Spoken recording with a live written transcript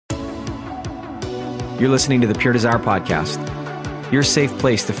You're listening to the Pure Desire Podcast, your safe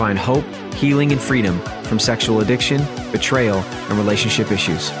place to find hope, healing, and freedom from sexual addiction, betrayal, and relationship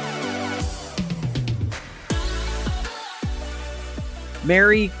issues.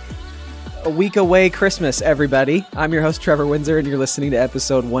 Merry a week away Christmas, everybody. I'm your host, Trevor Windsor, and you're listening to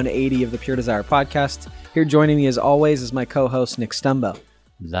episode 180 of the Pure Desire Podcast. Here joining me as always is my co-host, Nick Stumbo.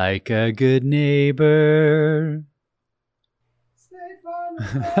 Like a good neighbor.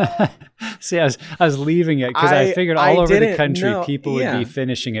 See, I was leaving it because I figured all over the country people would be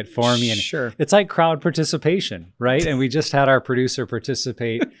finishing it for me. And sure. It's like crowd participation, right? And we just had our producer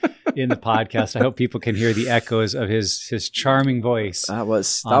participate in the podcast. I hope people can hear the echoes of his charming voice on the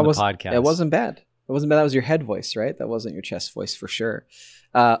podcast. It wasn't bad. It wasn't bad. That was your head voice, right? That wasn't your chest voice for sure.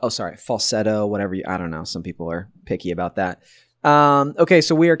 Falsetto, whatever. I don't know. Some people are picky about that. Okay,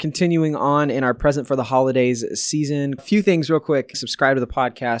 so we are continuing on in our Present for the Holidays season. A few things real quick. Subscribe to the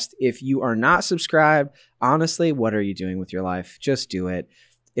podcast. If you are not subscribed, honestly, what are you doing with your life? Just do it.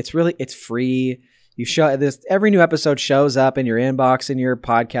 It's free. You show this, every new episode shows up in your inbox, in your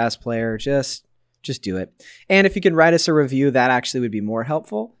podcast player. Just do it. And if you can write us a review, that actually would be more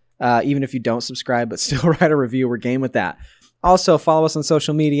helpful. Even if you don't subscribe, but still write a review, we're game with that. Also, follow us on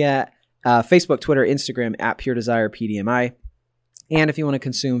social media, Facebook, Twitter, Instagram, at Pure Desire PDMI. And if you want to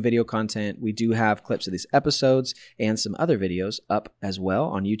consume video content, we do have clips of these episodes and some other videos up as well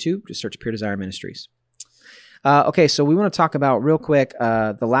on YouTube. Just search Pure Desire Ministries. Okay, so we want to talk about real quick,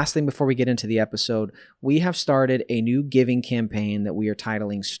 the last thing before we get into the episode. We have started a new giving campaign that we are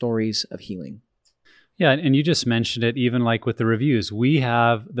titling Stories of Healing. Yeah, and you just mentioned it, even like with the reviews. We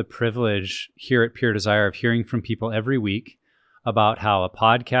have the privilege here at Pure Desire of hearing from people every week about how a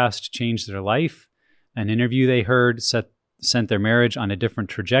podcast changed their life, an interview they heard sent their marriage on a different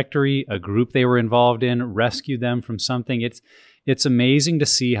trajectory, a group they were involved in rescued them from something. It's amazing to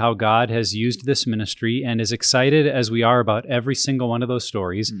see how God has used this ministry, and as excited as we are about every single one of those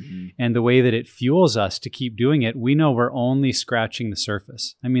stories and the way that it fuels us to keep doing it, we know we're only scratching the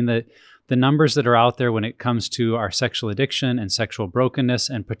surface. I mean, the numbers that are out there when it comes to our sexual addiction and sexual brokenness,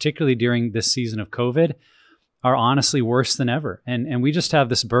 and particularly during this season of COVID, are honestly worse than ever. And we just have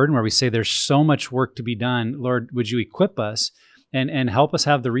this burden where we say there's so much work to be done. Lord, would you equip us and help us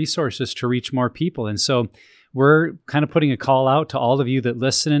have the resources to reach more people? And so we're kind of putting a call out to all of you that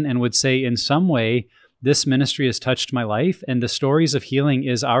listen and would say, in some way, this ministry has touched my life, and the Stories of Healing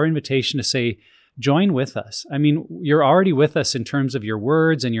is our invitation to say, join with us. I mean, you're already with us in terms of your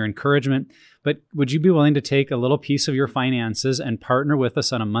words and your encouragement, but would you be willing to take a little piece of your finances and partner with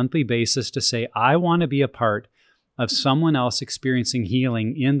us on a monthly basis to say, I want to be a part of someone else experiencing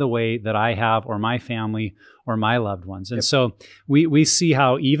healing in the way that I have, or my family, or my loved ones. And so we see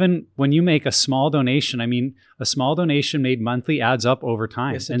how even when you make a small donation, I mean, a small donation made monthly adds up over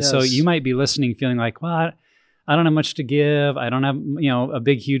time. Yes, it and does. So you might be listening feeling like, well, I don't have much to give. I don't have, a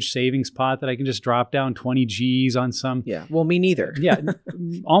big, huge savings pot that I can just drop down 20 G's on some. Yeah. Well, me neither. Yeah.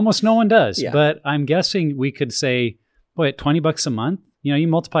 Almost no one does. Yeah. But I'm guessing we could say, boy, at $20 a month, you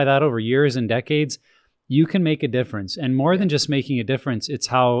multiply that over years and decades, you can make a difference. And more than just making a difference, it's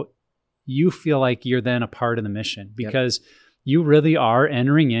how you feel like you're then a part of the mission, because you really are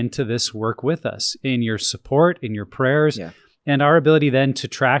entering into this work with us in your support, in your prayers. Yeah. And our ability then to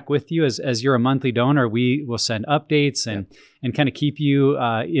track with you as you're a monthly donor, we will send updates and kind of keep you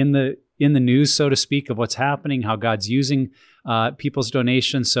in the news, so to speak, of what's happening, how God's using people's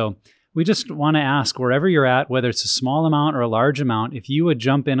donations. So we just want to ask, wherever you're at, whether it's a small amount or a large amount, if you would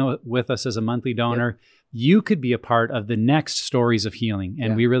jump in with us as a monthly donor, you could be a part of the next Stories of Healing.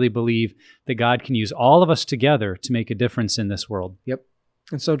 And we really believe that God can use all of us together to make a difference in this world. Yep.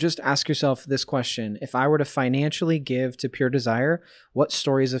 And so just ask yourself this question: if I were to financially give to Pure Desire, what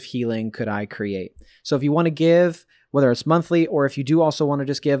stories of healing could I create? So if you want to give, whether it's monthly, or if you do also want to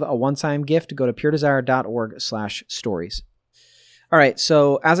just give a one-time gift, go to puredesire.org/stories. All right.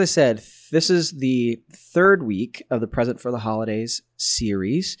 So as I said, this is the third week of the Present for the Holidays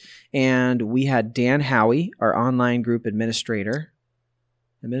series. And we had Dan Howie, our online group administrator.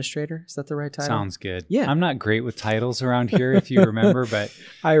 Administrator? Is that the right title? Sounds good. Yeah. I'm not great with titles around here, if you remember, but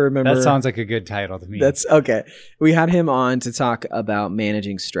I remember. That sounds like a good title to me. That's okay. We had him on to talk about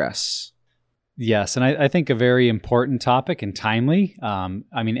managing stress. Yes, and I think a very important topic and timely.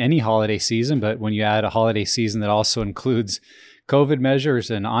 Any holiday season, but when you add a holiday season that also includes COVID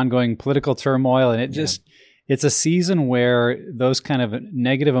measures and ongoing political turmoil, and it's a season where those kind of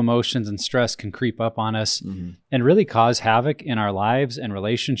negative emotions and stress can creep up on us and really cause havoc in our lives and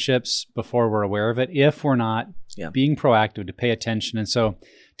relationships before we're aware of it, if we're not being proactive to pay attention. And so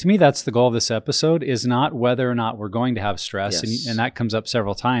to me, that's the goal of this episode, is not whether or not we're going to have stress, and that comes up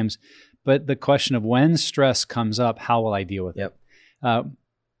several times, But the question of when stress comes up, how will I deal with it?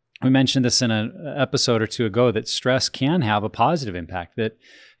 We mentioned this in an episode or two ago, that stress can have a positive impact, that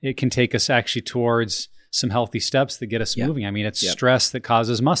it can take us actually towards some healthy steps that get us moving. I mean, it's stress that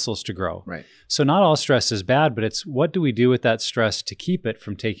causes muscles to grow. Right. So not all stress is bad, but it's what do we do with that stress to keep it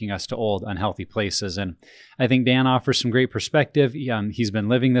from taking us to old, unhealthy places? And I think Dan offers some great perspective. He's been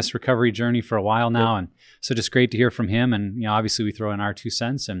living this recovery journey for a while now. And so just great to hear from him. And, obviously we throw in our 2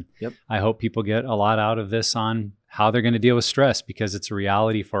 cents, and I hope people get a lot out of this on how they're going to deal with stress, because it's a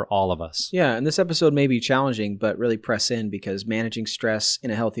reality for all of us. Yeah. And this episode may be challenging, but really press in, because managing stress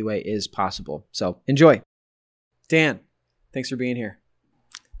in a healthy way is possible. So enjoy. Dan, thanks for being here.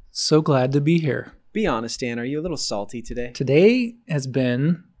 So glad to be here. Be honest, Dan, are you a little salty today? Today has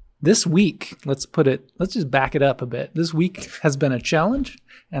been, this week, let's just back it up a bit. This week has been a challenge,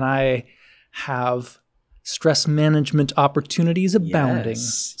 and I have stress management opportunities abounding.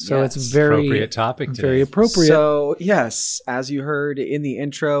 So it's very appropriate topic today. Very appropriate. So yes, as you heard in the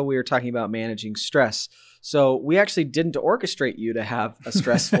intro, we were talking about managing stress. So we actually didn't orchestrate you to have a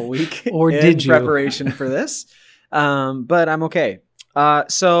stressful week or did you? Preparation for this. But I'm okay.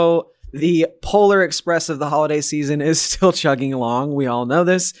 So the Polar Express of the holiday season is still chugging along. We all know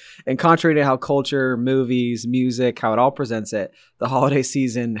this. And contrary to how culture, movies, music, how it all presents it, the holiday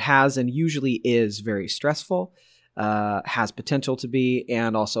season has and usually is very stressful, has potential to be,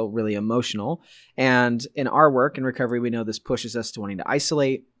 and also really emotional. And in our work in recovery, we know this pushes us to wanting to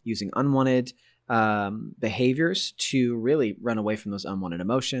isolate, using unwanted behaviors to really run away from those unwanted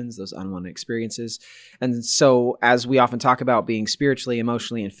emotions, those unwanted experiences. And so, as we often talk about, being spiritually,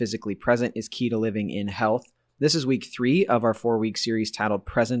 emotionally, and physically present is key to living in health. This is week 3 of our 4-week series titled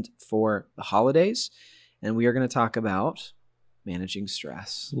Present for the Holidays. And we are going to talk about managing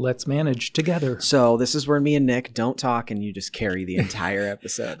stress. Let's manage together. So this is where me and Nick don't talk and you just carry the entire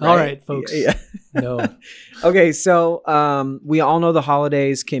episode. Right? All right, folks. Yeah. No. Okay, so we all know the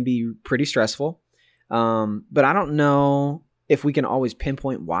holidays can be pretty stressful. But I don't know if we can always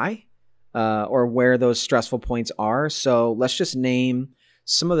pinpoint why or where those stressful points are. So let's just name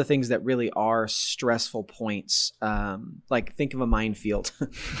some of the things that really are stressful points. Like think of a minefield.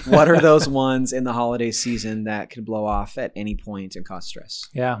 What are those ones in the holiday season that could blow off at any point and cause stress?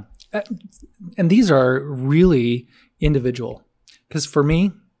 Yeah. And these are really individual, because for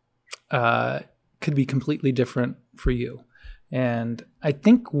me, could be completely different for you. And I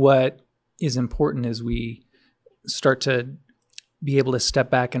think what is important is we start to be able to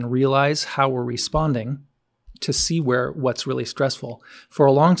step back and realize how we're responding to see what's really stressful. For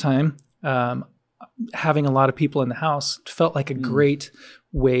a long time, having a lot of people in the house felt like a great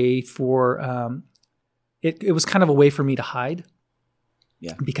way for, it was kind of a way for me to hide.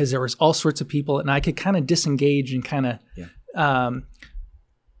 Yeah. Because there was all sorts of people and I could kind of disengage and kind of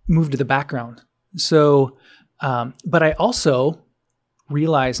move to the background. So, but I also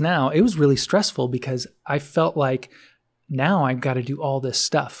realize now it was really stressful because I felt like now I've got to do all this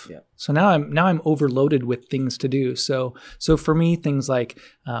stuff. Yeah. So now I'm overloaded with things to do. So for me, things like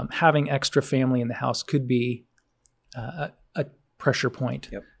having extra family in the house could be a pressure point.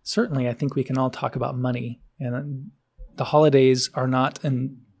 Yep. Certainly, I think we can all talk about money, and the holidays are not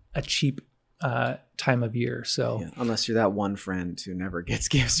a cheap time of year. So unless you're that one friend who never gets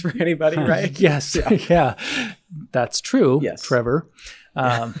gifts for anybody, right? Yes. Yeah, that's true. Yes. Trevor.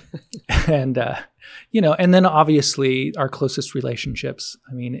 And, and then obviously our closest relationships.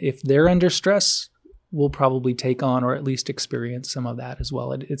 I mean, if they're under stress, we'll probably take on or at least experience some of that as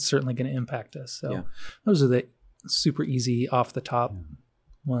well. It's certainly going to impact us. So those are the super easy off the top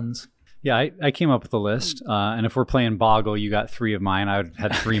ones. Yeah, I came up with a list. And if we're playing Boggle, you got 3 of mine. I would have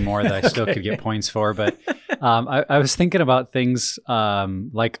had 3 more that I still could get points for. But I was thinking about things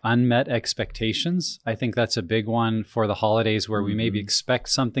like unmet expectations. I think that's a big one for the holidays where we maybe expect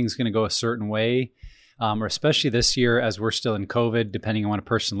something's going to go a certain way. Or especially this year as we're still in COVID, depending on when a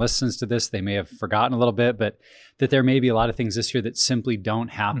person listens to this, they may have forgotten a little bit, but that there may be a lot of things this year that simply don't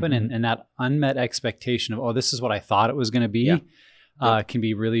happen. And that unmet expectation of, oh, this is what I thought it was going to be. Can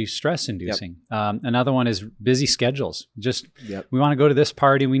be really stress-inducing. Another one is busy schedules. Just we want to go to this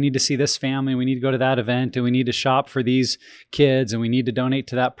party, we need to see this family, we need to go to that event, and we need to shop for these kids, and we need to donate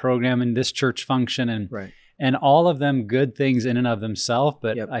to that program and this church function, and all of them good things in and of themselves.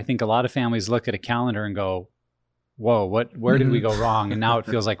 But I think a lot of families look at a calendar and go, whoa, where did we go wrong? And now it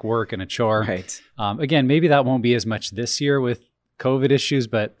feels like work and a chore. Right. Again, maybe that won't be as much this year with COVID issues,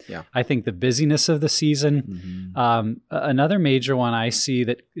 but I think the busyness of the season, another major one I see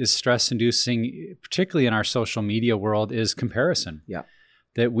that is stress inducing, particularly in our social media world, is comparison.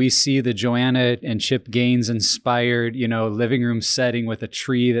 that we see the Joanna and Chip Gaines inspired, living room setting with a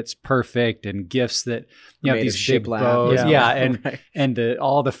tree that's perfect and gifts that, Made these of big shiplap. bows. Yeah. Right. And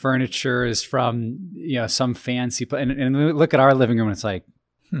all the furniture is from, some fancy, and we look at our living room and it's like,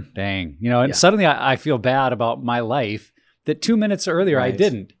 dang, and suddenly I feel bad about my life that 2 minutes earlier I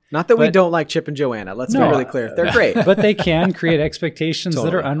didn't. Not that we don't like Chip and Joanna. Let's be really clear. They're great. But they can create expectations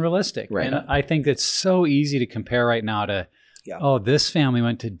Totally. that are unrealistic. Right. And I think it's so easy to compare right now to, this family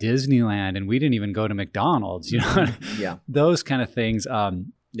went to Disneyland and we didn't even go to McDonald's, Yeah. those kind of things.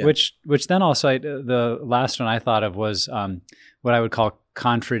 Which then also the last one I thought of was what I would call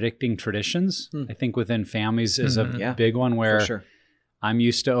contradicting traditions. I think within families is a big one where For sure. I'm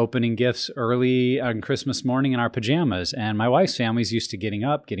used to opening gifts early on Christmas morning in our pajamas, and my wife's family's used to getting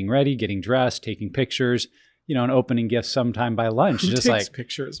up, getting ready, getting dressed, taking pictures, and opening gifts sometime by lunch. Who just takes like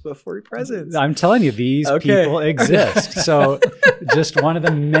pictures before presents. I'm telling you, these people exist. So just one of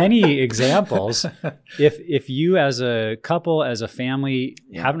the many examples. If you as a couple, as a family,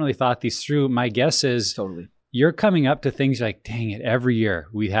 haven't really thought these through, my guess is Totally. you're coming up to things like, dang it, every year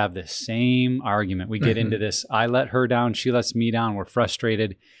we have the same argument. We get into this, I let her down, she lets me down, we're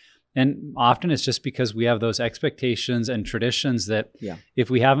frustrated. And often it's just because we have those expectations and traditions that if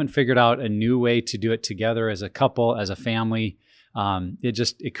we haven't figured out a new way to do it together as a couple, as a family,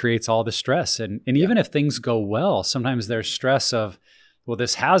 it creates all the stress. And even if things go well, sometimes there's stress of, well,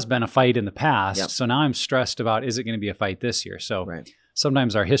 this has been a fight in the past. So now I'm stressed about, is it going to be a fight this year? So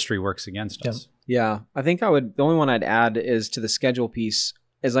sometimes our history works against us. Yeah. I think the only one I'd add is to the schedule piece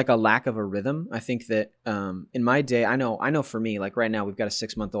is like a lack of a rhythm. I think that in my day, I know for me, like right now we've got a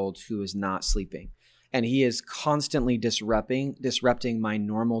 6-month-old who is not sleeping and he is constantly disrupting my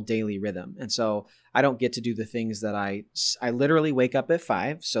normal daily rhythm. And so I don't get to do the things that I literally wake up at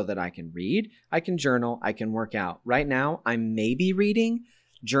 5 so that I can read, I can journal, I can work out. Right now I'm maybe reading,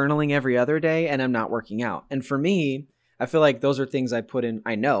 journaling every other day, and I'm not working out. And for me, I feel like those are things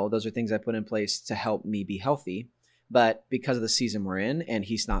I know those are things I put in place to help me be healthy. But because of the season we're in and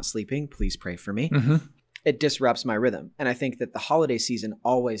he's not sleeping, please pray for me. It disrupts my rhythm. And I think that the holiday season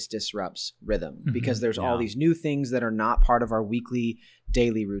always disrupts rhythm because there's all these new things that are not part of our weekly,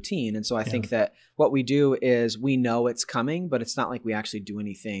 daily routine. And so I think that what we do is we know it's coming, but it's not like we actually do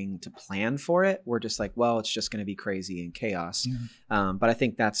anything to plan for it. We're just like, well, it's just going to be crazy and chaos. But I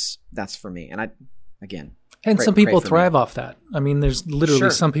think that's for me. And some people thrive off that. I mean, there's literally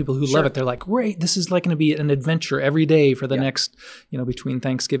some people who love it. They're like, great, this is like going to be an adventure every day for the next, between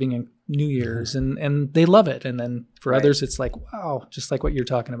Thanksgiving and New Year's. And they love it. And then for others, it's like, wow, just like what you're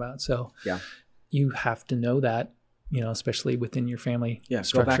talking about. So you have to know that, especially within your family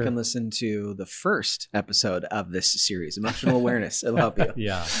structure. Go back and listen to the first episode of this series, Emotional Awareness. It'll help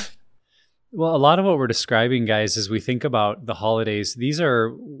you. Well, a lot of what we're describing, guys, as we think about the holidays, these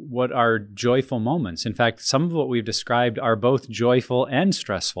are what are joyful moments. In fact, some of what we've described are both joyful and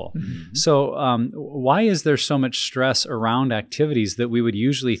stressful. So why is there so much stress around activities that we would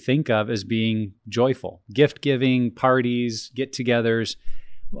usually think of as being joyful? Gift giving, parties, get-togethers.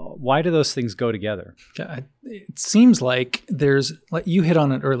 Why do those things go together? It seems like there's, like you hit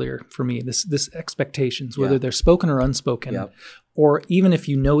on it earlier for me, this expectations, whether they're spoken or unspoken, or even if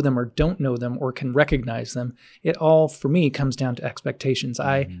you know them or don't know them or can recognize them, it all, for me, comes down to expectations.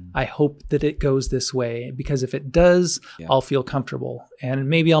 I hope that it goes this way because if it does, I'll feel comfortable and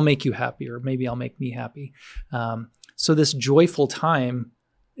maybe I'll make you happy or maybe I'll make me happy. So this joyful time,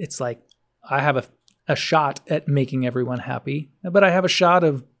 it's like I have a shot at making everyone happy, but I have a shot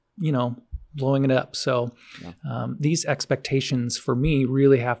of, blowing it up. So these expectations for me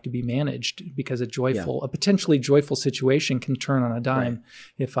really have to be managed because a potentially joyful situation can turn on a dime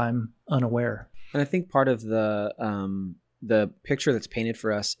if I'm unaware. And I think part of the picture that's painted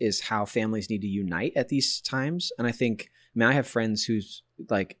for us is how families need to unite at these times. And I have friends who's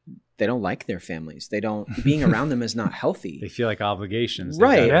like, they don't like their families. Being around them is not healthy. They feel like obligations.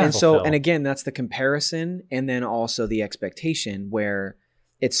 Right. And again, that's the comparison. And then also the expectation where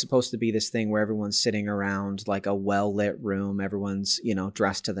it's supposed to be this thing where everyone's sitting around like a well-lit room. Everyone's,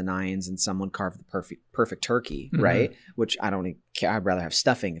 dressed to the nines and someone carved the perfect turkey, right? Which I don't care. I'd rather have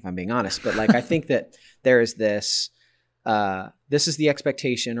stuffing if I'm being honest. But like, I think that there is this is the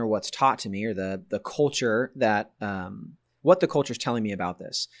expectation or what's taught to me or the culture that what the culture is telling me about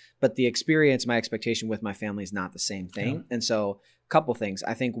this. But the experience, my expectation with my family is not the same thing. Yeah. And so a couple things.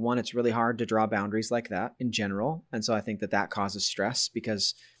 I think one, it's really hard to draw boundaries like that in general. And so I think that causes stress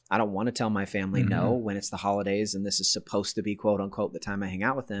because I don't want to tell my family no when it's the holidays and this is supposed to be quote unquote the time I hang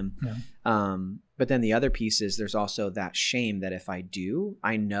out with them. Yeah. But then the other piece is there's also that shame that if I do,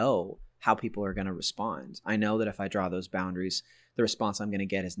 I know how people are going to respond. I know that if I draw those boundaries, the response I'm going to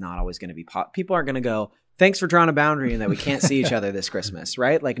get is not always going to be people aren't going to go, thanks for drawing a boundary and that we can't see each other this Christmas,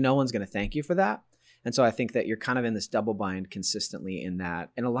 right? Like no one's going to thank you for that. And so I think that you're kind of in this double bind consistently in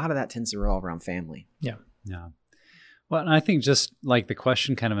that. And a lot of that tends to revolve around family. Yeah. Yeah. Well, and I think just like the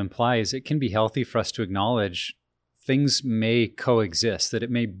question kind of implies, it can be healthy for us to acknowledge things may coexist, that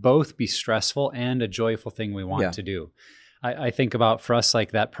it may both be stressful and a joyful thing we want to do. I think about for us,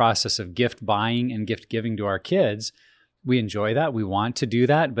 like that process of gift buying and gift giving to our kids. We enjoy that. We want to do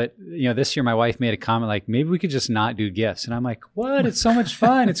that. But, you know, this year my wife made a comment like, maybe we could just not do gifts. And I'm like, what? It's so much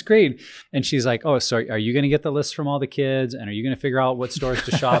fun. It's great. And she's like, oh, so are you going to get the list from all the kids? And are you going to figure out what stores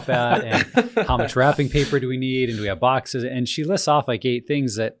to shop at? And how much wrapping paper do we need? And do we have boxes? And she lists off like 8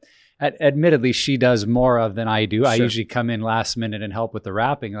 things that admittedly she does more of than I do. Sure. I usually come in last minute and help with the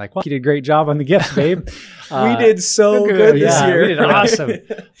wrapping. Like, well, you did a great job on the gifts, babe. We did so good this year. We did awesome.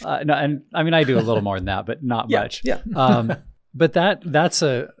 No, and I mean, I do a little more than that, but not much. Yeah. But that's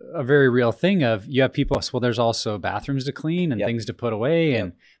a very real thing of you have people, well, there's also bathrooms to clean and things to put away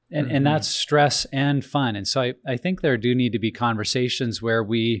and that's stress and fun. And so I think there do need to be conversations where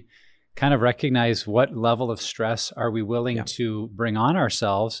we kind of recognize what level of stress are we willing to bring on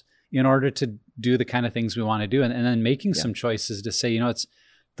ourselves in order to do the kind of things we want to do. And then making some choices to say, you know, it's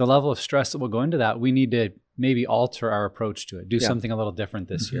the level of stress that will go into that. We need to maybe alter our approach to it, do something a little different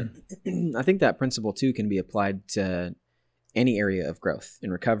this year. I think that principle too can be applied to any area of growth,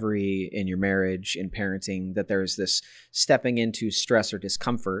 in recovery, in your marriage, in parenting, that there's this stepping into stress or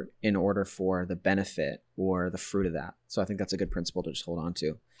discomfort in order for the benefit or the fruit of that. So I think that's a good principle to just hold on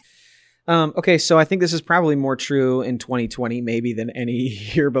to. Okay, so I think this is probably more true in 2020 maybe than any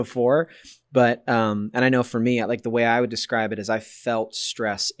year before. But, and I know for me, like the way I would describe it is I felt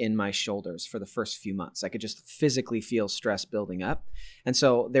stress in my shoulders for the first few months. I could just physically feel stress building up. And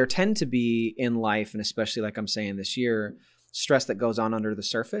so there tend to be in life, and especially like I'm saying this year, stress that goes on under the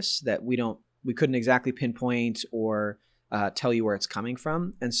surface that we couldn't exactly pinpoint or tell you where it's coming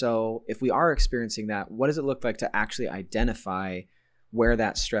from. And so if we are experiencing that, what does it look like to actually identify where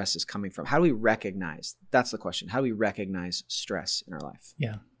that stress is coming from? How do we recognize? That's the question. How do we recognize stress in our life?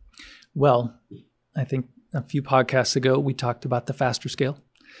 Yeah. Well, I think a few podcasts ago, we talked about the FASTER scale.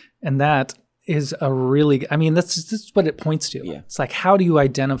 And that is a really, I mean, that's what it points to. Yeah. It's like, how do you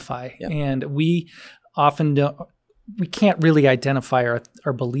identify? Yep. And we often we can't really identify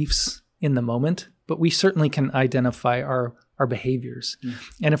our beliefs in the moment, but we certainly can identify our behaviors.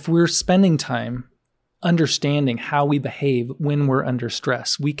 And if we're spending time understanding how we behave when we're under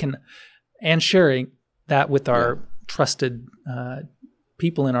stress, we can, and sharing that with our trusted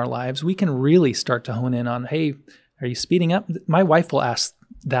people in our lives, we can really start to hone in on, hey, are you speeding up? My wife will ask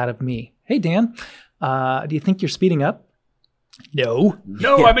that of me. Hey, Dan, do you think you're speeding up? No,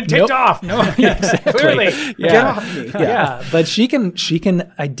 I've been ticked off. No, exactly. Clearly. Get off me. Yeah. But she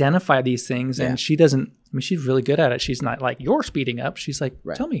can identify these things, and she doesn't. I mean, she's really good at it. She's not like, you're speeding up. She's like,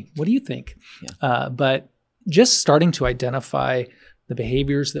 tell me, what do you think? Yeah. But just starting to identify the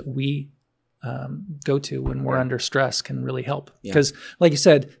behaviors that we go to when we're under stress can really help. Because like you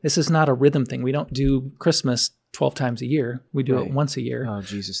said, this is not a rhythm thing. We don't do Christmas 12 times a year. We do it once a year. Oh,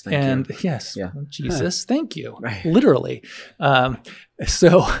 Jesus, thank you. And yes, Jesus, thank you. Right. Literally.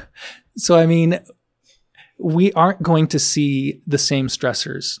 So I mean, we aren't going to see the same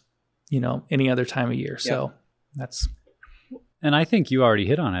stressors, any other time of year. So that's... And I think you already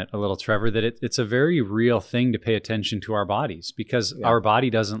hit on it a little, Trevor, that it's a very real thing to pay attention to our bodies, because our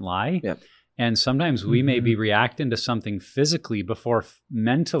body doesn't lie. Yeah. And sometimes we may be reacting to something physically before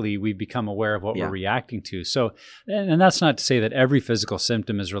mentally we become aware of what we're reacting to. So, and that's not to say that every physical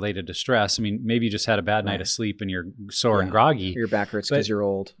symptom is related to stress. I mean, maybe you just had a bad night of sleep and you're sore and groggy. Your back hurts because you're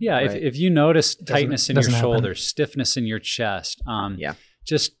old. Yeah. Right? If you notice tightness in your shoulders, stiffness in your chest,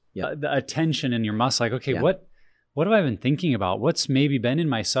 just a tension in your muscle, like, okay, what have I been thinking about? What's maybe been in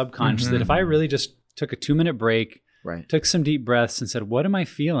my subconscious that if I really just took a 2-minute break, took some deep breaths and said, what am I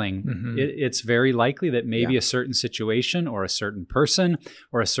feeling? It's very likely that maybe a certain situation or a certain person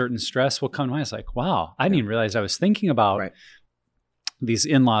or a certain stress will come to mind. It's like, wow, I didn't even realize I was thinking about these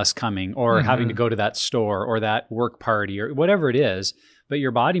in-laws coming or having to go to that store or that work party or whatever it is, but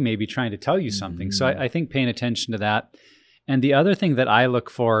your body may be trying to tell you something. So I think paying attention to that. And the other thing that I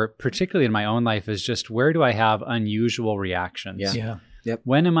look for, particularly in my own life, is just where do I have unusual reactions?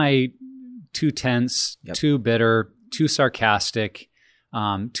 When am I too tense, too bitter, too sarcastic,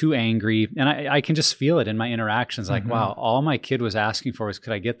 too angry? And I can just feel it in my interactions. Like, wow, all my kid was asking for was,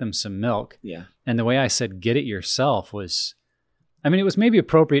 could I get them some milk? Yeah. And the way I said, get it yourself was, I mean, it was maybe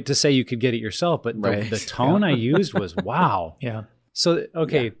appropriate to say you could get it yourself, but the tone I used was, wow. So,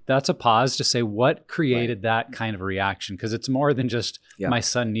 okay, that's a pause to say what created that kind of a reaction, because it's more than just my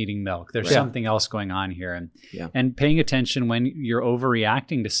son needing milk. There's something else going on here. And paying attention when you're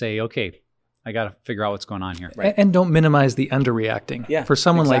overreacting to say, okay, I got to figure out what's going on here. Right. And don't minimize the underreacting. Yeah, for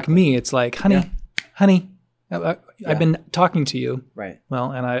someone like me, it's like, honey, I've been talking to you. Right.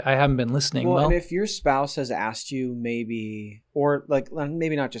 Well, and I haven't been listening. Well, and if your spouse has asked you maybe, or like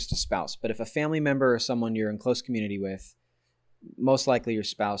maybe not just a spouse, but if a family member or someone you're in close community with, most likely your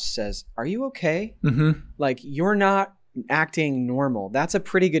spouse says, "Are you okay?" Mm-hmm. Like you're not acting normal. That's a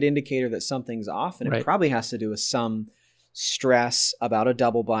pretty good indicator that something's off. And it probably has to do with some stress about a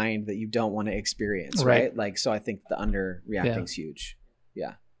double bind that you don't want to experience. Right. Like, so I think the underreacting is huge.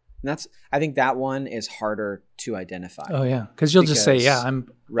 Yeah. And I think that one is harder to identify. Oh yeah. Because you'll just say, I'm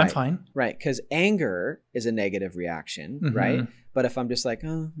fine. Right. Because anger is a negative reaction. Mm-hmm. Right. But if I'm just like,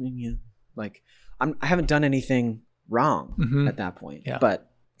 oh yeah, like I haven't done anything wrong at that point. Yeah. But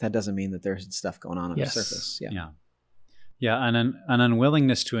that doesn't mean that there's stuff going on the surface. Yeah. And an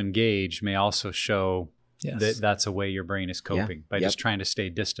unwillingness to engage may also show that that's a way your brain is coping by just trying to stay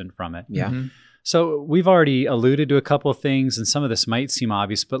distant from it. Yeah. Mm-hmm. So we've already alluded to a couple of things, and some of this might seem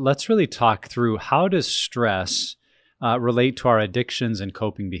obvious, but let's really talk through how does stress relate to our addictions and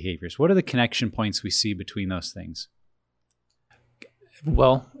coping behaviors? What are the connection points we see between those things?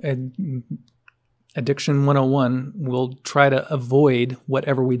 Well, Addiction 101 will try to avoid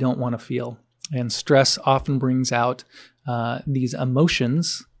whatever we don't want to feel. And stress often brings out these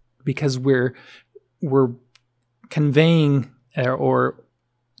emotions because we're conveying or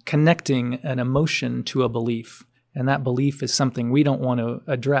connecting an emotion to a belief. And that belief is something we don't want to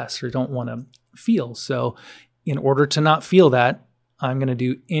address or don't want to feel. So in order to not feel that, I'm going to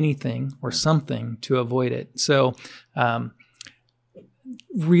do anything or something to avoid it. So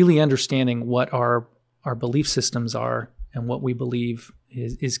really understanding what our belief systems are and what we believe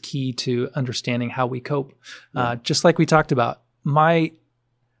is key to understanding how we cope. Just like we talked about,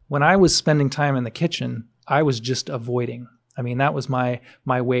 when I was spending time in the kitchen, I was just avoiding. I mean, that was my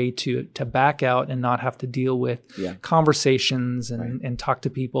way to back out and not have to deal with conversations and talk to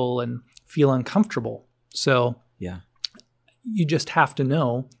people and feel uncomfortable. So you just have to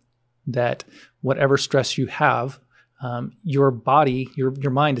know that whatever stress you have, your body,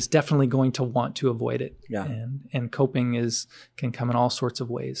 your mind is definitely going to want to avoid it. Yeah. And coping can come in all sorts of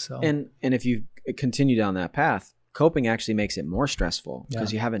ways. So and if you continue down that path, coping actually makes it more stressful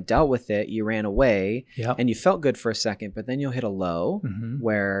because you haven't dealt with it. You ran away and you felt good for a second, but then you'll hit a low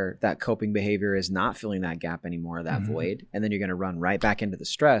where that coping behavior is not filling that gap anymore, that void. And then you're going to run right back into the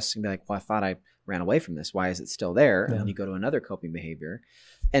stress and be like, well, I thought I ran away from this. Why is it still there? And then you go to another coping behavior.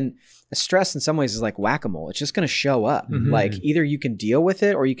 And stress in some ways is like whack-a-mole. It's just going to show up. Like either you can deal with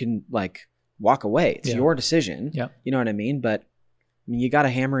it or you can like walk away. It's your decision. Yeah. You know what I mean? But I mean, you got a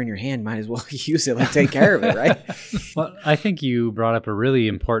hammer in your hand, might as well use it, like take care of it, right? Well, I think you brought up a really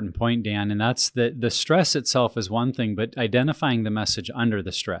important point, Dan, and that's that the stress itself is one thing, but identifying the message under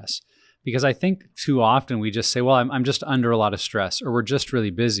the stress. Because I think too often we just say, well, I'm just under a lot of stress, or we're just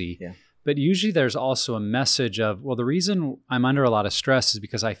really busy. Yeah. But usually there's also a message of, well, the reason I'm under a lot of stress is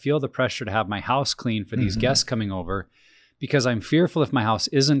because I feel the pressure to have my house clean for these guests coming over, because I'm fearful if my house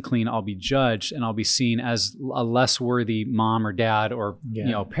isn't clean, I'll be judged and I'll be seen as a less worthy mom or dad or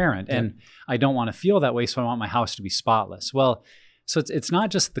parent. Yeah. And I don't want to feel that way, so I want my house to be spotless. Well, so it's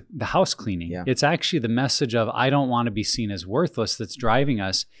not just the house cleaning. Yeah. It's actually the message of I don't want to be seen as worthless that's driving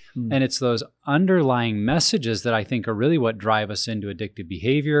us. And it's those underlying messages that I think are really what drive us into addictive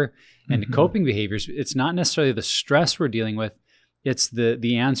behavior and coping behaviors. It's not necessarily the stress we're dealing with. It's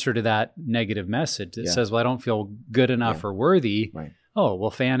the answer to that negative message that says, well, I don't feel good enough or worthy. Right. Oh,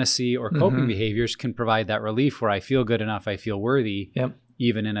 well, fantasy or coping behaviors can provide that relief where I feel good enough, I feel worthy,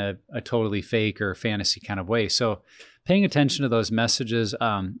 even in a totally fake or fantasy kind of way. So paying attention to those messages,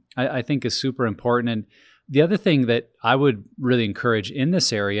 I think is super important. And the other thing that I would really encourage in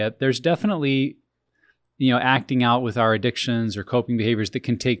this area, there's definitely, acting out with our addictions or coping behaviors that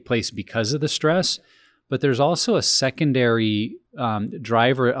can take place because of the stress. But there's also a secondary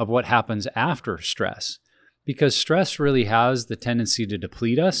driver of what happens after stress, because stress really has the tendency to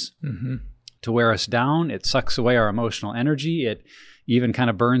deplete us, to wear us down. It sucks away our emotional energy. It even kind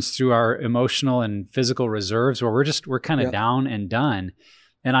of burns through our emotional and physical reserves where we're kind of down and done.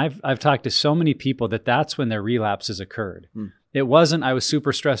 And I've talked to so many people that's when their relapses occurred. It wasn't, I was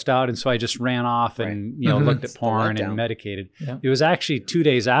super stressed out, and so I just ran off and looked at porn and medicated. It was actually 2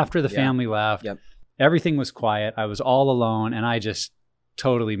 days after the family left. Everything was quiet. I was all alone, and I just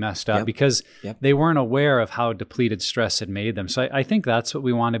totally messed up because they weren't aware of how depleted stress had made them. So I think that's what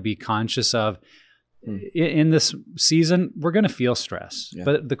we want to be conscious of. in this season, we're going to feel stress. Yeah.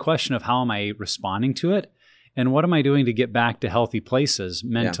 But the question of how am I responding to it and what am I doing to get back to healthy places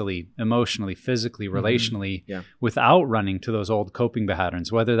mentally, emotionally, physically, relationally, without running to those old coping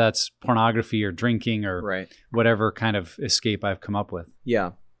patterns, whether that's pornography or drinking or whatever kind of escape I've come up with.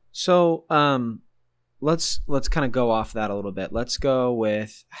 Yeah. So let's kind of go off that a little bit. Let's go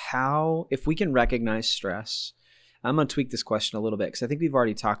with how, if we can recognize stress. I'm going to tweak this question a little bit because I think we've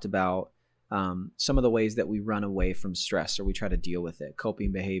already talked about some of the ways that we run away from stress or we try to deal with it,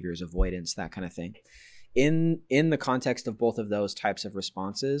 coping behaviors, avoidance, that kind of thing. In the context of both of those types of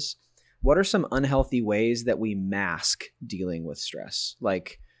responses, what are some unhealthy ways that we mask dealing with stress?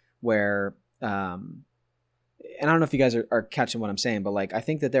 Like where, and I don't know if you guys are catching what I'm saying, but like, I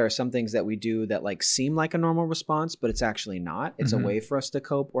think that there are some things that we do that like seem like a normal response, but it's actually not. It's a way for us to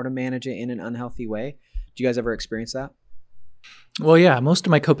cope or to manage it in an unhealthy way. Do you guys ever experience that? Well, yeah, most of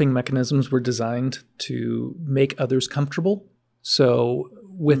my coping mechanisms were designed to make others comfortable. So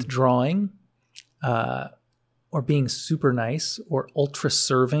withdrawing, or being super nice or ultra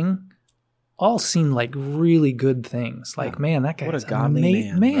serving all seem like really good things. Like, man, that guy is a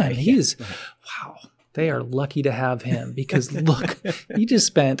godly man. Right? He's, wow, they are lucky to have him because look, he just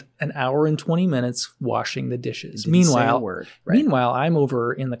spent an hour and 20 minutes washing the dishes. Meanwhile, I'm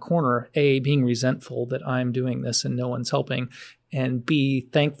over in the corner, A, being resentful that I'm doing this and no one's helping, and B,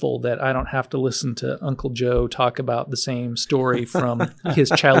 thankful that I don't have to listen to Uncle Joe talk about the same story from his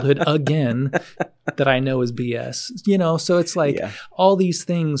childhood again that I know is BS. You know, so it's like all these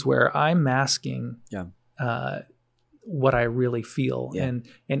things where I'm masking what I really feel. Yeah. And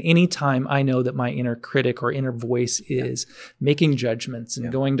anytime I know that my inner critic or inner voice is making judgments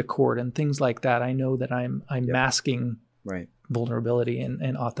and going to court and things like that, I know that I'm masking vulnerability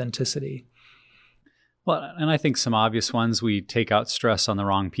and authenticity. Well, and I think some obvious ones, we take out stress on the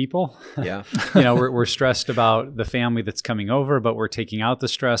wrong people. Yeah. You know, we're stressed about the family that's coming over, but we're taking out the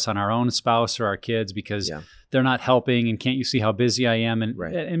stress on our own spouse or our kids because they're not helping. And can't you see how busy I am?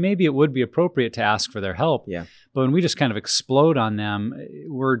 And maybe it would be appropriate to ask for their help. Yeah. But when we just kind of explode on them,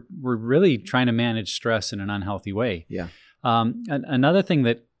 we're really trying to manage stress in an unhealthy way. Yeah. Another thing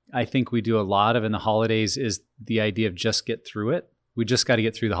that I think we do a lot of in the holidays is the idea of just get through it. We just got to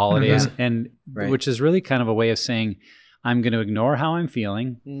get through the holidays, which is really kind of a way of saying, I'm going to ignore how I'm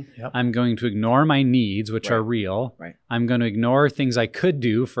feeling. Yep. I'm going to ignore my needs, which are real. Right. I'm going to ignore things I could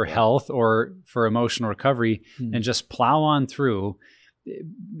do for health or for emotional recovery and just plow on through.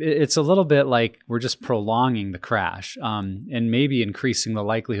 It's a little bit like we're just prolonging the crash and maybe increasing the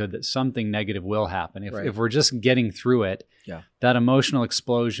likelihood that something negative will happen. If we're just getting through it, that emotional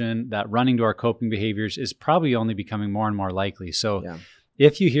explosion, that running to our coping behaviors is probably only becoming more and more likely. So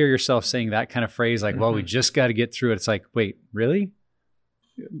if you hear yourself saying that kind of phrase, like, well, we just got to get through it. It's like, wait, really?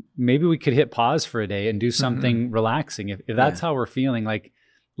 Maybe we could hit pause for a day and do something relaxing. If that's how we're feeling, like,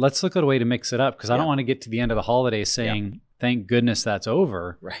 let's look at a way to mix it up. Because I don't want to get to the end of the holiday saying, thank goodness that's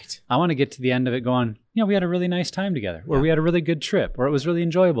over. Right. I want to get to the end of it going, we had a really nice time together, or we had a really good trip, or it was really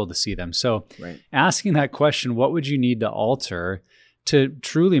enjoyable to see them. So asking that question, what would you need to alter to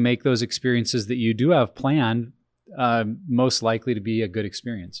truly make those experiences that you do have planned most likely to be a good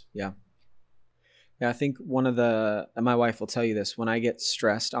experience? Yeah. Yeah, I think my wife will tell you this, when I get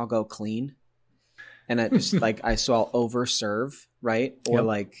stressed, I'll go clean. And I just I'll overserve, right? Or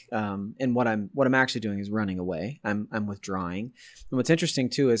and what I'm actually doing is running away. I'm withdrawing. And what's interesting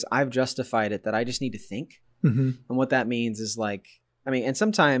too is I've justified it that I just need to think. And what that means is and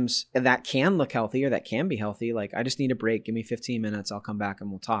sometimes that can look healthy or that can be healthy. Like, I just need a break. Give me 15 minutes. I'll come back and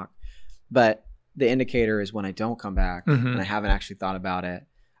we'll talk. But the indicator is when I don't come back and I haven't actually thought about it.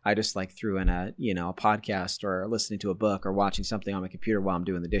 I just threw in a podcast or listening to a book or watching something on my computer while I'm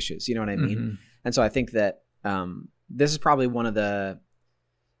doing the dishes. You know what I mean? And so I think that this is probably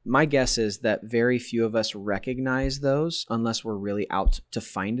my guess is that very few of us recognize those unless we're really out to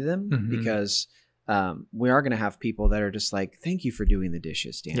find them, because we are going to have people that are just like, thank you for doing the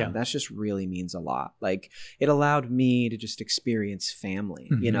dishes, Dan. Yeah. That just really means a lot. Like, it allowed me to just experience family,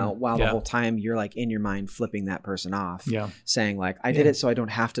 while the whole time you're in your mind flipping that person off, saying I did it so I don't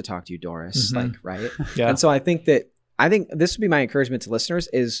have to talk to you, Doris. Right. Yeah. And so I think this would be my encouragement to listeners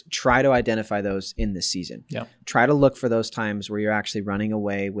is try to identify those in this season. Yeah. Try to look for those times where you're actually running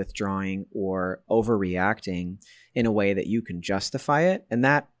away, withdrawing, or overreacting in a way that you can justify it. And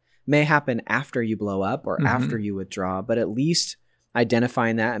that may happen after you blow up or after you withdraw, but at least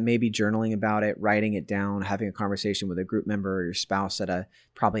identifying that and maybe journaling about it, writing it down, having a conversation with a group member or your spouse at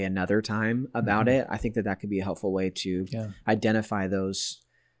probably another time about it. I think that could be a helpful way to identify those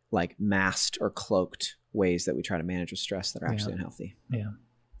masked or cloaked ways that we try to manage with stress that are actually unhealthy. Yeah.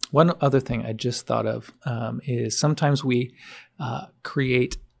 One other thing I just thought of is sometimes we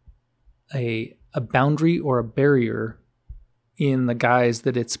create a boundary or a barrier in the guise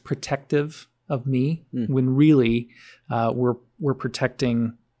that it's protective of me, when really we're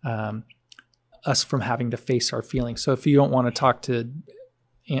protecting us from having to face our feelings. So if you don't want to talk to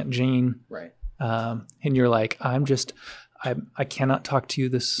Aunt Jane, Right. And you're like, I cannot talk to you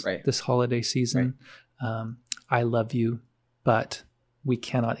this holiday season. I love you, but we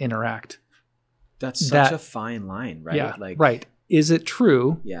cannot interact. That's such a fine line, right? Yeah, right. Is it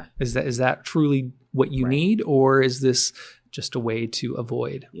true? Yeah. Is that truly what you need, or is this just a way to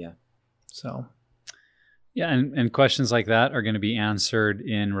avoid? Yeah. So. Yeah, and questions like that are going to be answered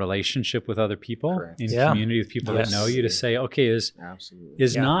in relationship with other people, Correct. in community with people that know you, to say, okay, is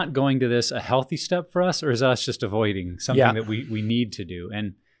not going to this a healthy step for us, or is us just avoiding something that we need to do?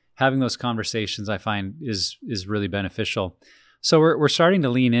 And having those conversations, I find, is really beneficial. So we're starting to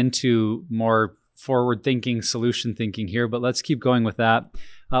lean into more forward thinking, solution thinking here, but let's keep going with that.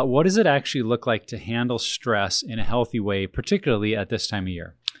 What does it actually look like to handle stress in a healthy way, particularly at this time of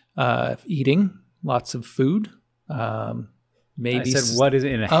year? Eating lots of food. Maybe I said, what is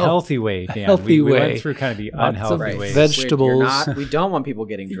it in a healthy way, Dan? Healthy we way. went through kind of the unhealthy ways. Vegetables. We don't want people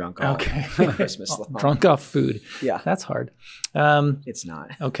getting drunk all Christmas long. Drunk off food. Yeah. That's hard. It's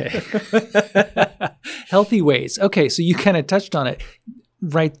not. Okay. Healthy ways. Okay, so you kind of touched on it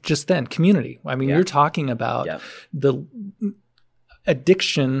right just then. Community. I mean, you're talking about the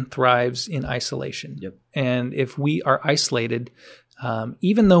addiction thrives in isolation. Yep. And if we are isolated,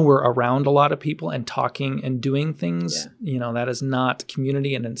 even though we're around a lot of people and talking and doing things, that is not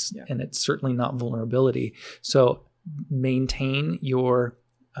community, and it's certainly not vulnerability. So maintain your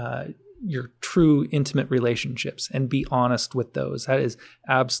true intimate relationships and be honest with those. That is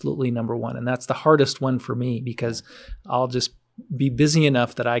absolutely number one. And that's the hardest one for me, because I'll just be busy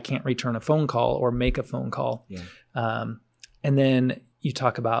enough that I can't return a phone call or make a phone call. Yeah. And then you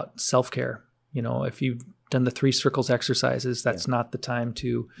talk about self-care. If you've done the 3 circles exercises, that's not the time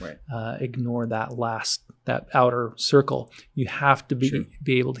to ignore that outer circle. You have to be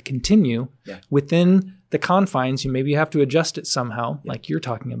able to continue within the confines. You have to adjust it somehow, like you're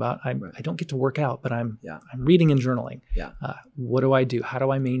talking about. I don't get to work out, but I'm reading and journaling. Yeah. What do I do? How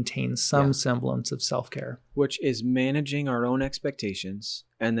do I maintain some semblance of self-care? Which is managing our own expectations,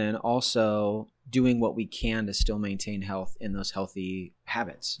 and then also doing what we can to still maintain health in those healthy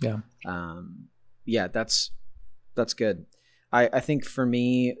habits. Yeah. That's good. I think for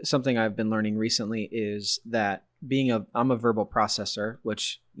me, something I've been learning recently is that I'm a verbal processor,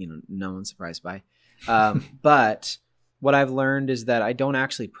 which, no one's surprised by. But what I've learned is that I don't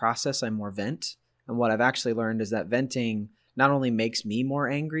actually process, I more vent. And what I've actually learned is that venting not only makes me more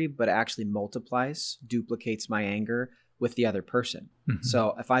angry, but actually duplicates my anger with the other person. Mm-hmm.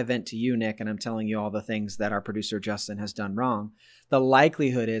 So if I vent to you, Nick, and I'm telling you all the things that our producer Justin has done wrong, the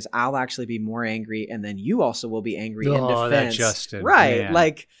likelihood is I'll actually be more angry, and then you also will be angry in defense. That Justin. Right.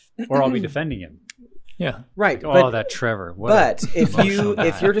 Man. Or I'll be defending him. Yeah. Right. That Trevor.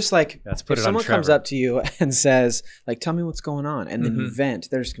 If you're just like, if someone comes up to you and says, like, tell me what's going on, and then you vent,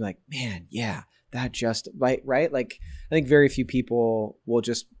 they're just gonna be like, man, yeah, that just right. Like, I think very few people will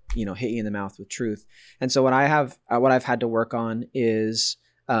just, hit you in the mouth with truth. And so what I've had to work on is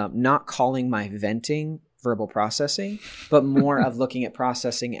not calling my venting verbal processing, but more of looking at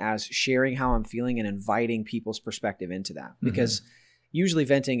processing as sharing how I'm feeling and inviting people's perspective into that. Because usually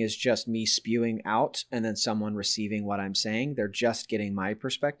venting is just me spewing out and then someone receiving what I'm saying. They're just getting my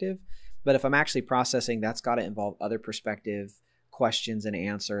perspective. But if I'm actually processing, that's got to involve other perspective, questions and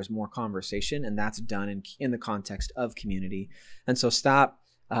answers, more conversation. And that's done in the context of community. And so stop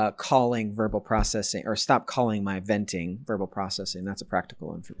calling verbal processing, or stop calling my venting verbal processing. That's a practical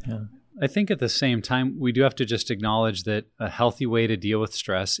one for me. Yeah. I think at the same time, we do have to just acknowledge that a healthy way to deal with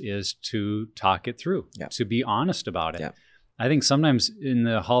stress is to talk it through, to be honest about it. I think sometimes in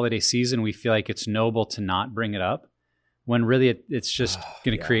the holiday season, we feel like it's noble to not bring it up, when really it's just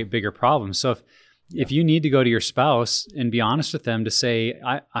going to create bigger problems. So if you need to go to your spouse and be honest with them to say,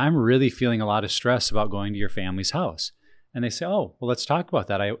 I'm really feeling a lot of stress about going to your family's house. And they say, oh, well, let's talk about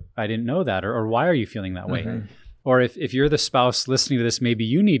that. I didn't know that. Or why are you feeling that way? Or if you're the spouse listening to this, maybe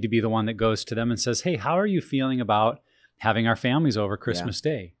you need to be the one that goes to them and says, hey, how are you feeling about having our families over Christmas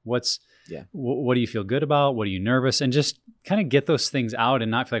Day? What do you feel good about? What are you nervous? And just kind of get those things out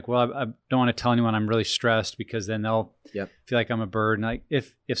and not feel like, well, I don't want to tell anyone I'm really stressed, because then they'll feel like I'm a burden. Like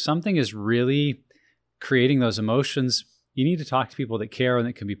if something is really creating those emotions, you need to talk to people that care and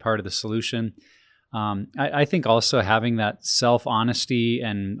that can be part of the solution. I think also having that self-honesty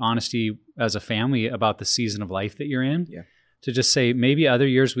and honesty as a family about the season of life that you're in. to just say, maybe other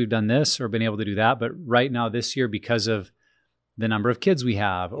years we've done this or been able to do that, but right now this year, because of the number of kids we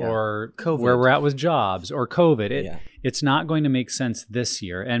have or COVID. Where we're at with jobs or COVID, it's not going to make sense this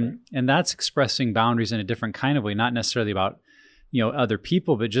year. And that's expressing boundaries in a different kind of way, not necessarily about, other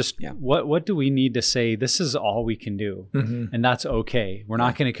people, but just what do we need to say? This is all we can do. And that's okay. We're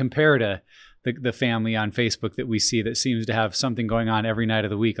not going to compare to the family on Facebook that we see that seems to have something going on every night of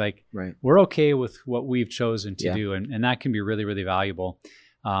the week. Like we're okay with what we've chosen to do. And that can be really, really valuable.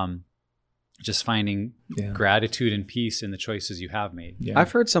 Just finding gratitude and peace in the choices you have made. Yeah.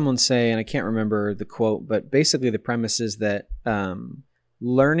 I've heard someone say, and I can't remember the quote, but basically the premise is that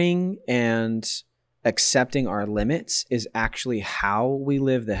learning and accepting our limits is actually how we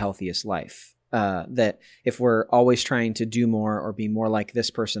live the healthiest life. That if we're always trying to do more or be more like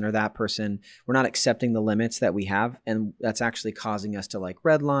this person or that person, we're not accepting the limits that we have. And that's actually causing us to like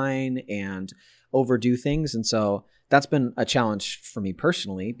redline and overdo things. And so that's been a challenge for me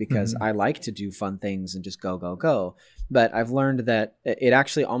personally, because I like to do fun things and just go, go, go. But I've learned that it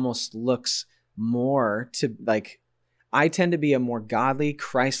actually almost looks more to like, I tend to be a more godly,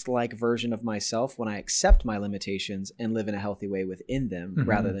 Christ-like version of myself when I accept my limitations and live in a healthy way within them,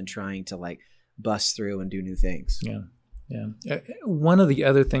 rather than trying to like bust through and do new things. Yeah. One of the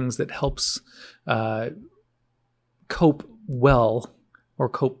other things that helps cope well or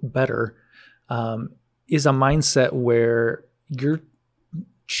cope better is a mindset where you're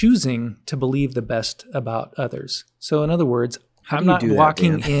choosing to believe the best about others. So in other words, I'm not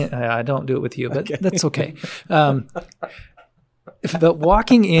walking in, I don't do it with you, but that's okay. But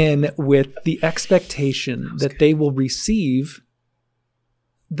walking in with the expectation that they will receive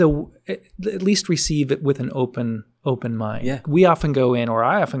at least receive it with an open mind. Yeah. We often go in, or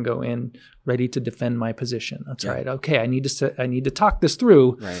I often go in, ready to defend my position. That's right. Okay, I need to talk this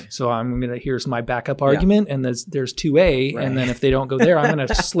through. Right. So here's my backup argument, and there's 2A, and then if they don't go there, I'm going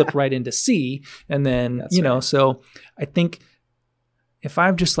to slip right into C, and then So I think if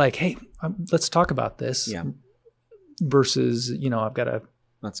I'm just like, hey, let's talk about this, versus I've got to.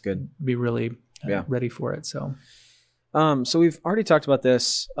 That's good. Be really ready for it. So. So we've already talked about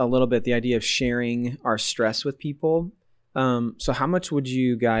this a little bit, the idea of sharing our stress with people. So how much would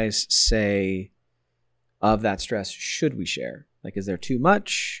you guys say of that stress should we share? Like, is there too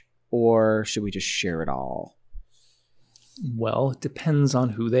much, or should we just share it all? Well, it depends on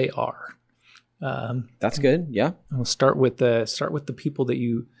who they are. That's good. Yeah. We'll start with the people that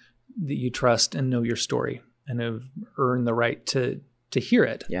you trust and know your story and have earned the right to hear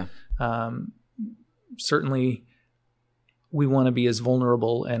it. Yeah. Certainly, we want to be as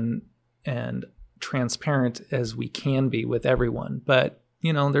vulnerable and transparent as we can be with everyone, but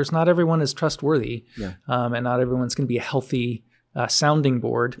there's not everyone is trustworthy, and not everyone's going to be a healthy sounding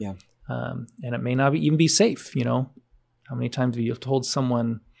board, and it may not even be safe. How many times have you told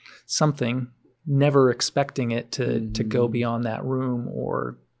someone something, never expecting it to go beyond that room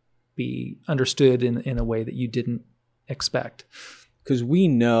or be understood in a way that you didn't expect? Because we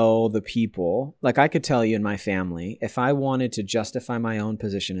know the people, like I could tell you in my family, if I wanted to justify my own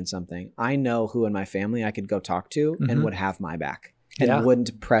position in something, I know who in my family I could go talk to and would have my back and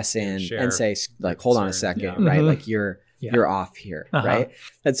wouldn't press in and say, like, hold on a second, right? Like you're off here, right?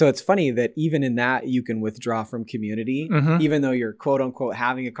 And so it's funny that even in that you can withdraw from community, even though you're quote unquote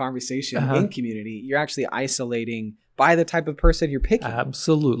having a conversation in community, you're actually isolating by the type of person you're picking.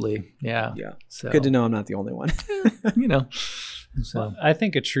 Absolutely. Yeah. So. Good to know I'm not the only one. So well, I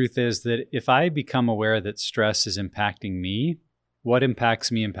think a truth is that if I become aware that stress is impacting me, what impacts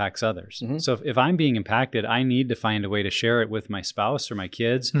me impacts others. So if I'm being impacted, I need to find a way to share it with my spouse or my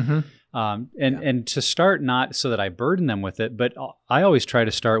kids. And to start, not so that I burden them with it, but I always try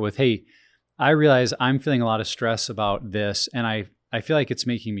to start with, hey, I realize I'm feeling a lot of stress about this, and I feel like it's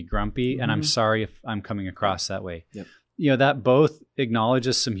making me grumpy, and I'm sorry if I'm coming across that way. That both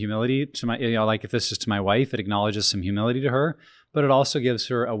acknowledges some humility to my, like if this is to my wife, it acknowledges some humility to her, but it also gives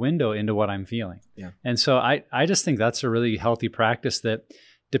her a window into what I'm feeling. And so I just think that's a really healthy practice, that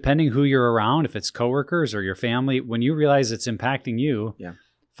depending who you're around, if it's coworkers or your family, when you realize it's impacting you,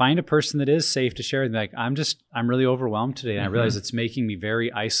 find a person that is safe to share. Like, I'm really overwhelmed today, and I realize it's making me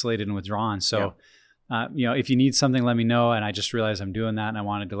very isolated and withdrawn. So, if you need something, let me know. And I just realized I'm doing that, and I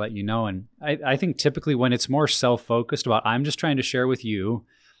wanted to let you know. And I think typically when it's more self-focused about, I'm just trying to share with you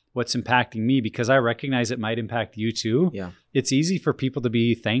what's impacting me because I recognize it might impact you too. It's easy for people to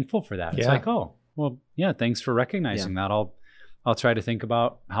be thankful for that. It's like, oh, well, yeah, thanks for recognizing that. I'll try to think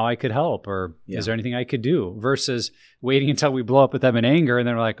about how I could help, or is there anything I could do, versus waiting until we blow up at them in anger. And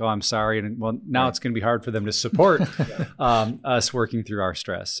then we're like, oh, I'm sorry. And well, now it's going to be hard for them to support us working through our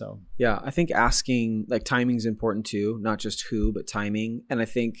stress. So, yeah, I think asking, like, timing is important too, not just who, but timing. And I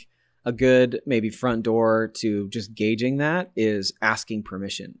think a good maybe front door to just gauging that is asking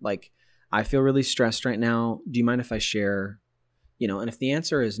permission. Like, I feel really stressed right now. Do you mind if I share? And if the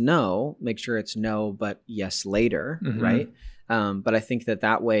answer is no, make sure it's no, but yes later, right? But I think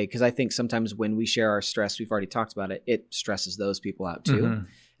that way, because I think sometimes when we share our stress, we've already talked about it, it stresses those people out too.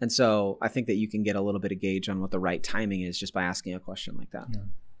 And so I think that you can get a little bit of gauge on what the right timing is just by asking a question like that.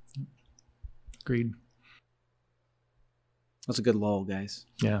 Yeah. Agreed. That's a good lull, guys.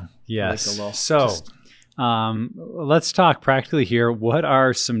 Yeah. Yes. I like a lull. So let's talk practically here. What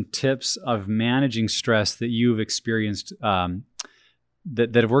are some tips of managing stress that you've experienced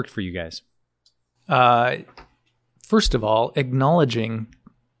that have worked for you guys? First of all, acknowledging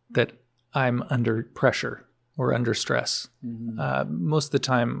that I'm under pressure or under stress. Most of the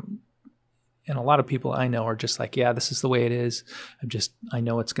time, and a lot of people I know are just like, yeah, this is the way it is. I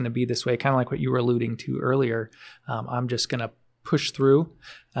know it's going to be this way. Kind of like what you were alluding to earlier. I'm just going to push through.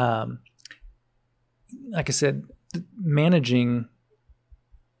 Like I said, managing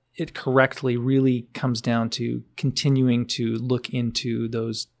it correctly really comes down to continuing to look into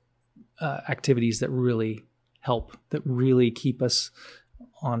those activities that really help, that really keep us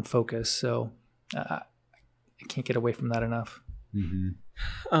on focus. So I can't get away from that enough.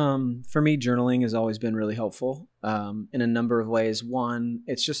 For me, journaling has always been really helpful in a number of ways. One,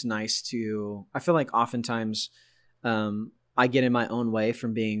 it's just nice I feel like oftentimes I get in my own way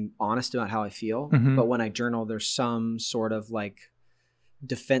from being honest about how I feel. But when I journal, there's some sort of like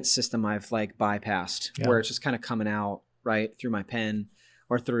defense system I've like bypassed where it's just kind of coming out right through my pen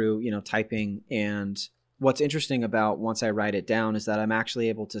or through, typing. And what's interesting about once I write it down is that I'm actually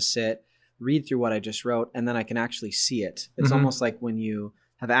able to read through what I just wrote, and then I can actually see it. It's almost like when you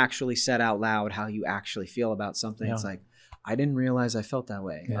have actually said out loud how you actually feel about something. It's like, I didn't realize I felt that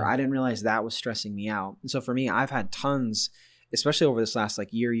way, or I didn't realize that was stressing me out. And so for me, I've had tons, especially over this last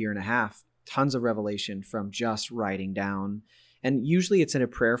like year and a half, tons of revelation from just writing down. And usually it's in a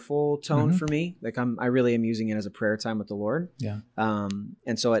prayerful tone for me. Like I really am using it as a prayer time with the Lord.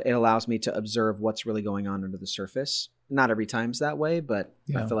 And so it allows me to observe what's really going on under the surface. Not every time's that way, but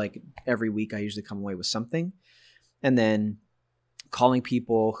I feel like every week I usually come away with something. And then calling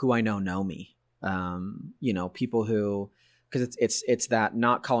people who I know me, people who, because it's that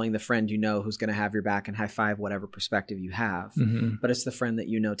not calling the friend who's going to have your back and high five whatever perspective you have, but it's the friend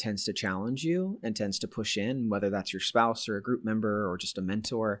that tends to challenge you and tends to push in, whether that's your spouse or a group member or just a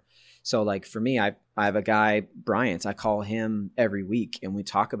mentor. So like for me, I have a guy, Bryant, I call him every week and we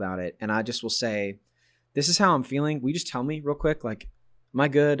talk about it, and I just will say, this is how I'm feeling. Will you just tell me real quick, like, am I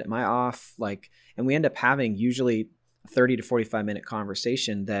good? Am I off? Like, and we end up having usually a 30 to 45 minute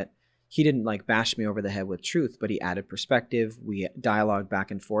conversation that he didn't like bash me over the head with truth, but he added perspective. We dialogued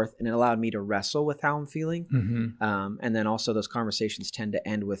back and forth, and it allowed me to wrestle with how I'm feeling. And then also those conversations tend to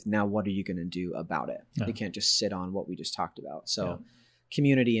end with, now what are you going to do about it? You can't just sit on what we just talked about. So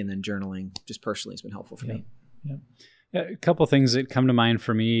community and then journaling just personally has been helpful for me. A couple of things that come to mind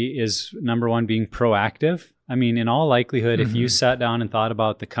for me is, number one, being proactive. I mean, in all likelihood, if you sat down and thought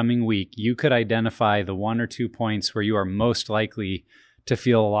about the coming week, you could identify the 1 or 2 points where you are most likely to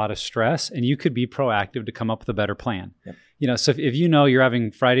feel a lot of stress, and you could be proactive to come up with a better plan. So if you're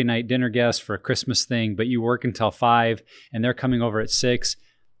having Friday night dinner guests for a Christmas thing, but you work until 5 and they're coming over at 6,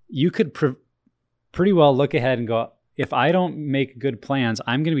 you could pretty well look ahead and go, if I don't make good plans,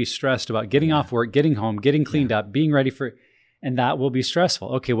 I'm going to be stressed about getting off work, getting home, getting cleaned up, being ready and that will be stressful.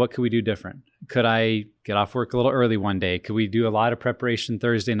 Okay, what could we do different? Could I get off work a little early one day? Could we do a lot of preparation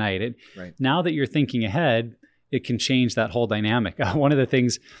Thursday night? Now that you're thinking ahead, it can change that whole dynamic. One of the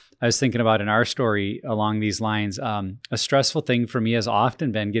things I was thinking about in our story along these lines, a stressful thing for me has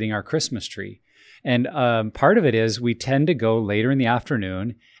often been getting our Christmas tree. And part of it is we tend to go later in the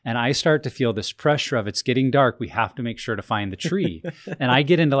afternoon, and I start to feel this pressure of, it's getting dark, we have to make sure to find the tree. And I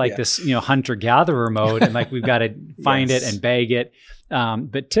get into like this, hunter-gatherer mode, and like we've got to find it and bag it.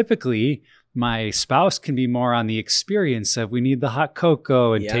 But typically, my spouse can be more on the experience of, we need the hot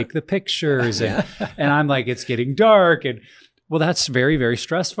cocoa and take the pictures. And I'm like, it's getting dark. And well, that's very, very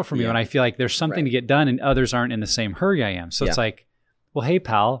stressful for me when I feel like there's something to get done and others aren't in the same hurry I am. So it's like, well, hey,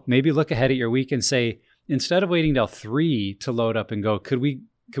 pal, maybe look ahead at your week and say, instead of waiting till 3 to load up and go, could we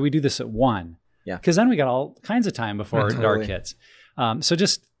do this at 1? Because then we got all kinds of time before dark hits. So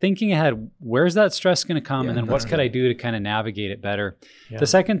just thinking ahead, where's that stress going to come? Yeah, and then what could I do to kind of navigate it better? Yeah. The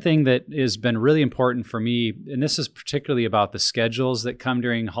second thing that has been really important for me, and this is particularly about the schedules that come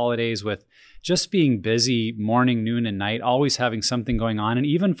during holidays with just being busy morning, noon, and night, always having something going on, and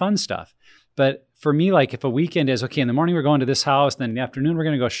even fun stuff. But for me, like if a weekend is, okay, in the morning we're going to this house, then in the afternoon we're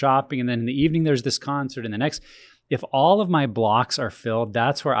going to go shopping, and then in the evening there's this concert, and the next, if all of my blocks are filled,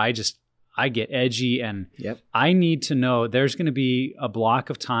 that's where I get edgy, and I need to know there's going to be a block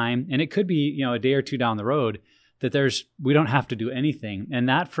of time, and it could be, a day or two down the road that we don't have to do anything. And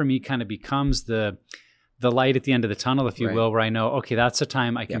that for me kind of becomes the light at the end of the tunnel, if you will, where I know, okay, that's a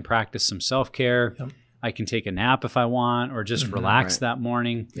time I can practice some self-care. Yep. I can take a nap if I want, or just relax that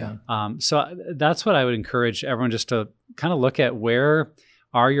morning. Yeah. So that's what I would encourage everyone, just to kind of look at where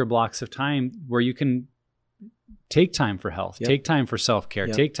are your blocks of time where you can take time for health, take time for self-care,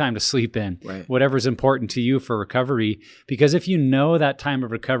 take time to sleep in, whatever's important to you for recovery. Because if you know that time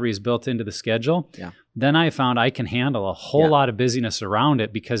of recovery is built into the schedule, then I found I can handle a whole lot of busyness around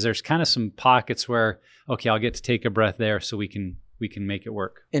it, because there's kind of some pockets where, okay, I'll get to take a breath there so we can make it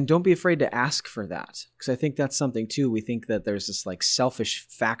work. And don't be afraid to ask for that, because I think that's something too. We think that there's this like selfish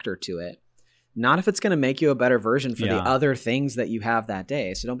factor to it. Not if it's going to make you a better version for the other things that you have that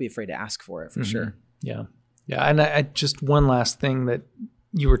day. So don't be afraid to ask for it, for sure. Yeah. Yeah. And I just one last thing that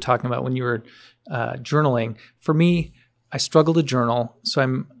you were talking about when you were journaling. For me, I struggle to journal. So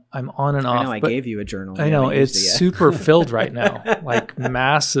I'm on and off. I know, I gave you a journal. I know, it's super filled right now, like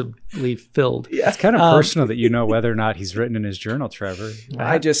massively filled. Yeah. It's kind of personal that you know whether or not he's written in his journal, Trevor.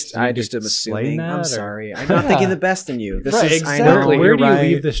 I just am assuming. I'm sorry. I'm not thinking the best in you. This is exactly. I know, where do you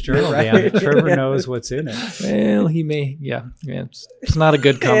leave this journal, Dan? Trevor knows what's in it. Well, he may. Yeah. It's not a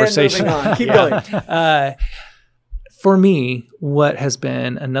good conversation. Keep going. For me, what has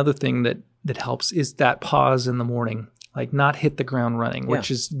been another thing that helps is that pause in the morning. Like not hit the ground running,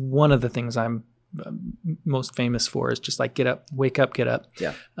 which is one of the things I'm most famous for, is just like get up, wake up, get up.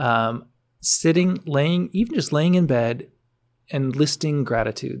 Yeah. Laying in bed and listing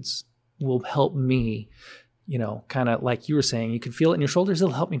gratitudes will help me, kind of like you were saying, you can feel it in your shoulders.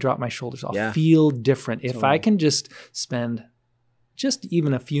 It'll help me drop my shoulders. I'll feel different. If I can just spend just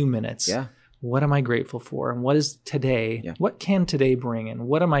even a few minutes. Yeah. What am I grateful for? And what is today? Yeah. What can today bring? And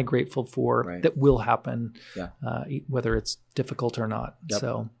what am I grateful for that will happen, whether it's difficult or not? Yep.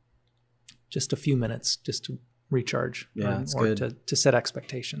 So just a few minutes just to recharge or to set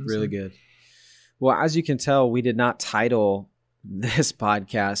expectations. Really good. Well, as you can tell, we did not title this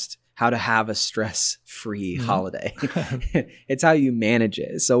podcast How to Have a Stress-Free Holiday. It's how you manage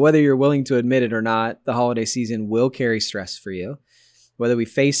it. So whether you're willing to admit it or not, the holiday season will carry stress for you. Whether we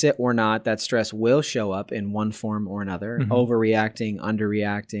face it or not, that stress will show up in one form or another, overreacting,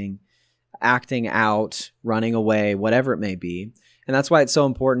 underreacting, acting out, running away, whatever it may be. And that's why it's so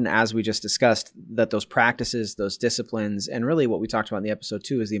important, as we just discussed, that those practices, those disciplines, and really what we talked about in the episode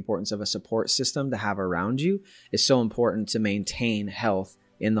too, is the importance of a support system to have around you is so important to maintain health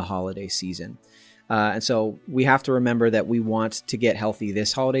in the holiday season. And so we have to remember that we want to get healthy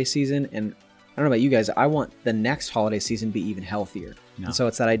this holiday season. And I don't know about you guys, I want the next holiday season to be even healthier. No. And so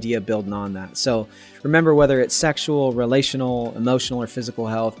it's that idea of building on that. So remember, whether it's sexual, relational, emotional, or physical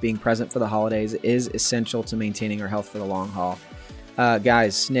health, being present for the holidays is essential to maintaining our health for the long haul.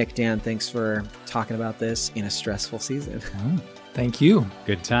 Guys, Nick, Dan, thanks for talking about this in a stressful season. Thank you.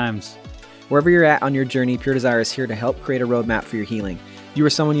 Good times. Wherever you're at on your journey, Pure Desire is here to help create a roadmap for your healing. If you or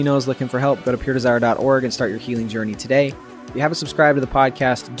someone you know is looking for help, go to puredesire.org and start your healing journey today. If you haven't subscribed to the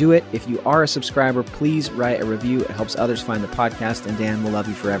podcast, do it. If you are a subscriber, please write a review. It helps others find the podcast, and Dan will love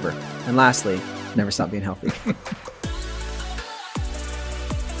you forever. And lastly, never stop being healthy.